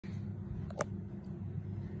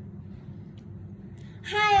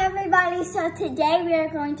Hi everybody, so today we are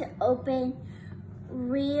going to open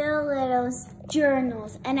Real Little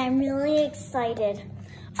Journals and I'm really excited.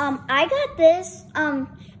 I got this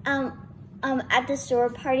at the store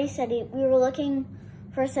party study. We were looking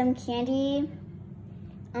for some candy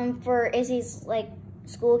for Izzy's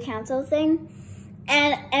school council thing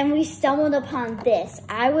and we stumbled upon this.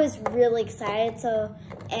 I was really excited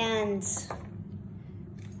and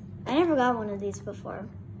I never got one of these before.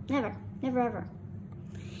 Never ever.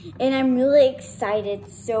 And I'm really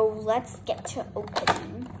excited, so let's get to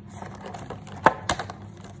opening.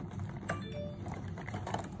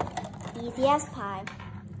 Easy as pie.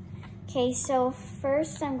 Okay, so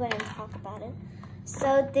first I'm going to talk about it.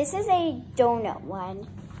 So this is a donut one.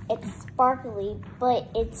 It's sparkly, but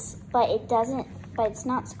it's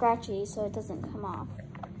not scratchy, so it doesn't come off.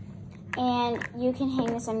 And you can hang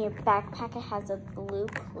this on your backpack. It has a blue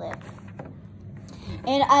clip.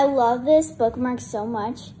 And I love this bookmark so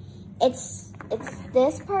much. It's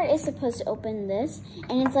this part is supposed to open this,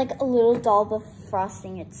 and it's like a little doll with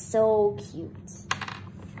frosting. It's so cute.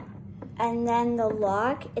 And then the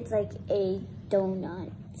lock, it's like a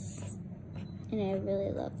donut. And I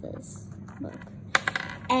really love this. Look.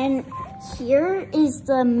 And here is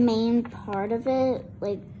the main part of it,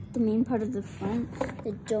 like the main part of the front,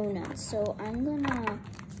 the donut. So I'm gonna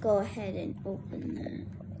go ahead and open that.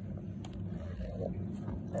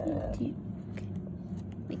 Okay.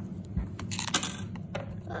 Wait.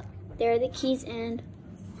 There are the keys and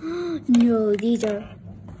no, these are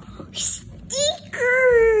stickers.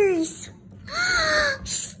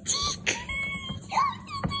 Stickers.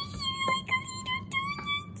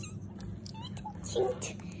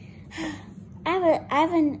 Cute. I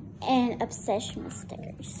have an obsession with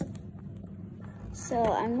stickers. So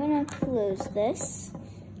I'm gonna close this.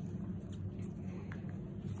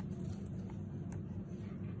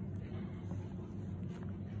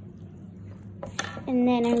 And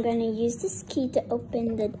then I'm going to use this key to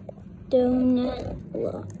open the donut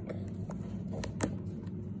lock.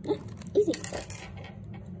 Easy.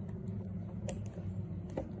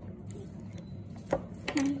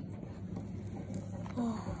 Okay.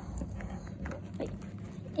 Oh. Wait.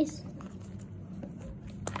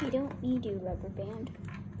 I don't need your rubber band.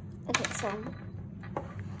 Okay, so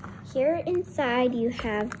here inside you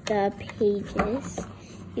have the pages.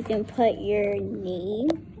 You can put your name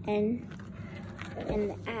and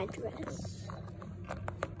the address.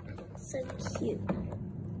 So cute.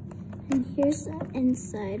 And here's the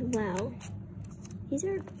inside. Wow. These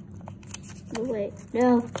are, oh wait,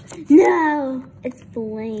 no, it's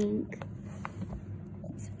blank.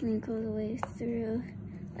 It's blank all the way through.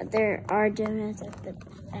 But there are donuts at the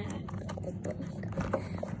back of the book.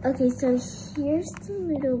 Okay, so here's the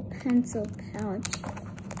little pencil pouch.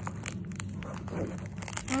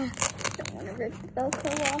 Don't want to rip the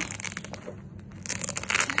Velcro off.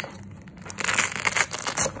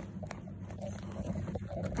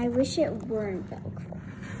 I wish it weren't Velcro.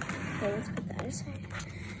 Okay, let's put that aside.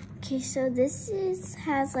 Okay, so this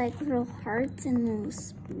has like little hearts and little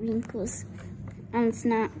sprinkles. It's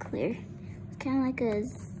not clear. It's kind of like a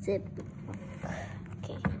zip.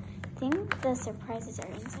 Okay, I think the surprises are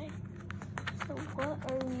inside. So what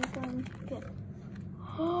are we going to get?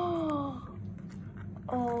 Oh,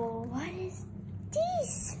 what is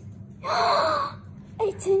this?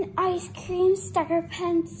 It's an ice cream sticker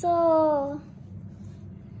pencil.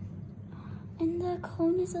 And the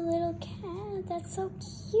cone is a little cat. That's so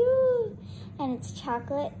cute. And it's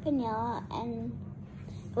chocolate, vanilla, and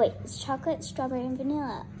wait, it's chocolate, strawberry, and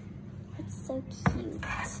vanilla. That's so cute.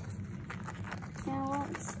 Now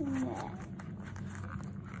what's in there?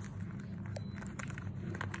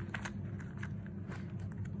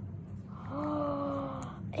 Oh,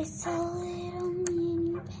 it's a little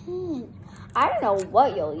mini pen. I don't know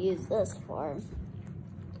what you'll use this for.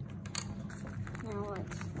 Now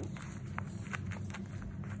what's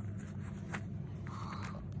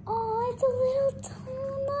it's a little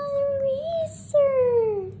tiny eraser.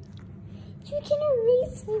 You can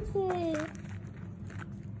erase with it.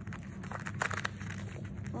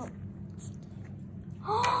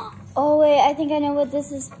 Oh wait, I think I know what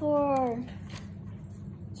this is for.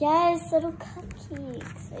 Yes, little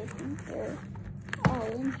cupcakes. I think they're all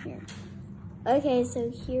in here. Okay,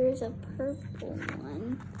 so here's a purple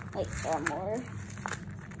one. Like there are more.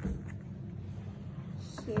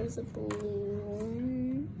 Here's a blue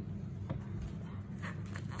one.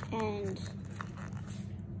 And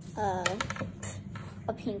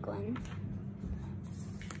a pink one.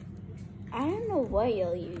 I don't know what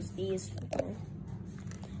you'll use these for.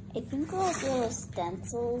 I think like little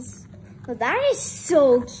stencils. But that is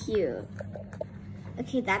so cute.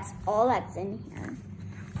 Okay, that's all that's in here.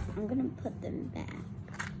 I'm gonna put them back.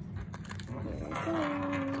 Here it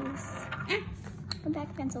goes. Come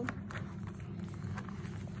back, pencil.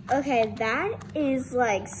 Okay, that is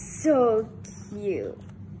like so cute.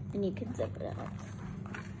 And you can zip it up.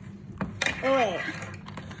 Oh wait,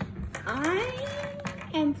 I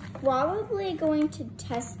am probably going to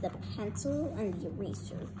test the pencil and the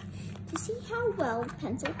eraser to see how well the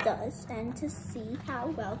pencil does and to see how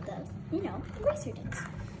well the, eraser does.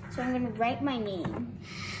 So I'm gonna write my name.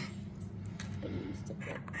 I'm gonna use the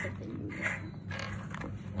book.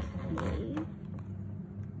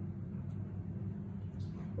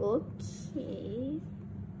 Okay.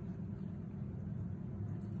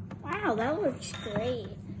 Wow, that looks great.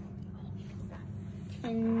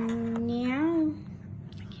 And now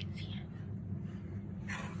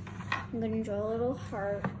I'm gonna draw a little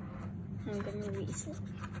heart. I'm gonna erase it.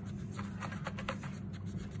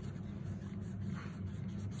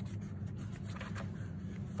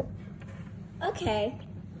 Okay,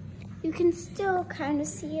 you can still kind of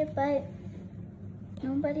see it, but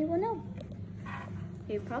nobody will know.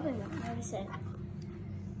 You probably won't notice it.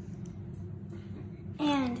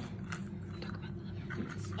 And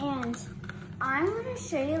I'm gonna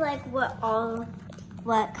show you like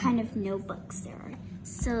what kind of notebooks there are.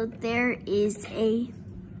 So there is a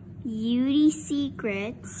Beauty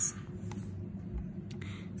Secrets,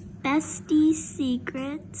 Bestie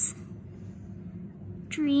Secrets,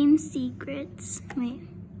 Dream Secrets,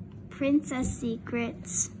 Princess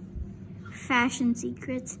Secrets, Fashion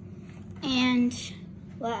Secrets, and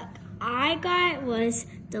what I got was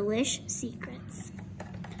Delish Secrets.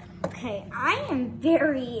 Okay, I am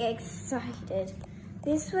very excited.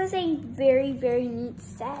 This was a very, very neat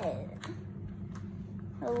set.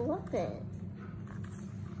 I love it.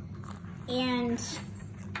 And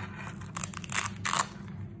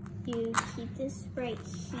you keep this right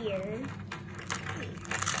here.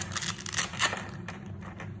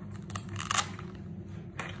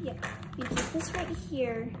 Yep, you keep this right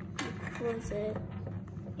here, you close it.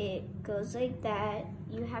 It goes like that.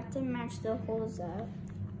 You have to match the holes up.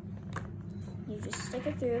 You just stick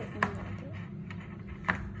it through and lock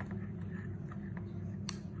it.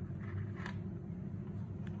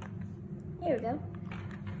 There we go.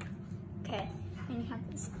 Okay, and you have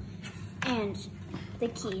this. And the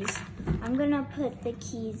keys. I'm gonna put the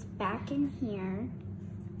keys back in here.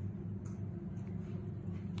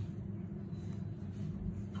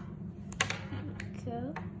 There we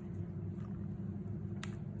go.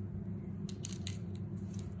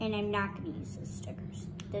 And I'm not gonna use those stickers.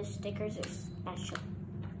 Those stickers are special.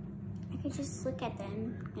 I could just look at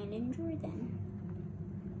them and enjoy them.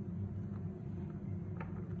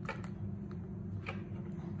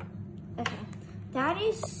 Okay, that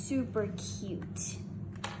is super cute.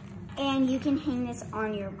 And you can hang this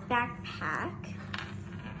on your backpack.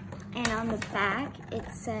 And on the back, it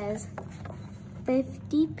says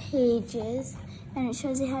 50 pages, and it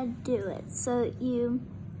shows you how to do it. So you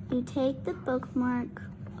take the bookmark.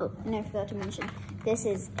 Oh, and I forgot to mention, this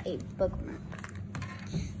is a bookmark.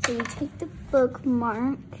 So you take the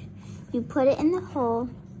bookmark, you put it in the hole,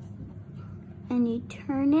 and you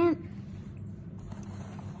turn it,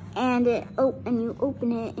 and you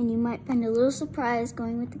open it, and you might find a little surprise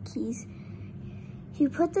going with the keys. You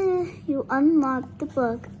unlock the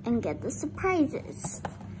book and get the surprises.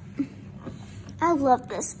 I love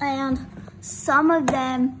this, and some of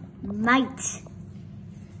them might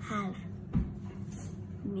have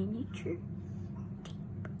miniature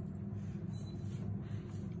tape.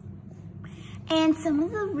 And some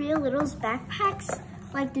of the Real Littles backpacks,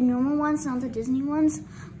 like the normal ones, not the Disney ones,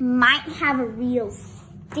 might have a real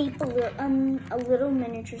stapler, a little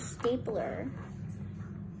miniature stapler.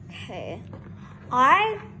 Okay,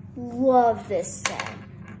 I love this set.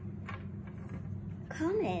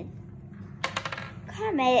 Comment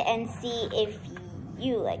and see if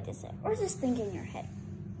you like this set, or just think in your head.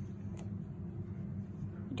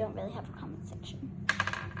 You don't really have a comment section.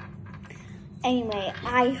 Anyway,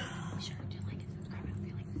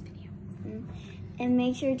 and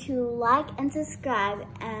make sure to like and subscribe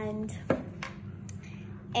and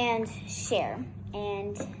share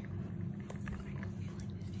and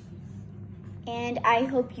I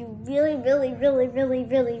hope you really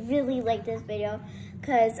like this video,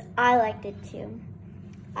 because I liked it too.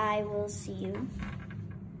 I will see you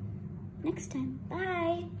next time.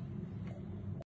 Bye.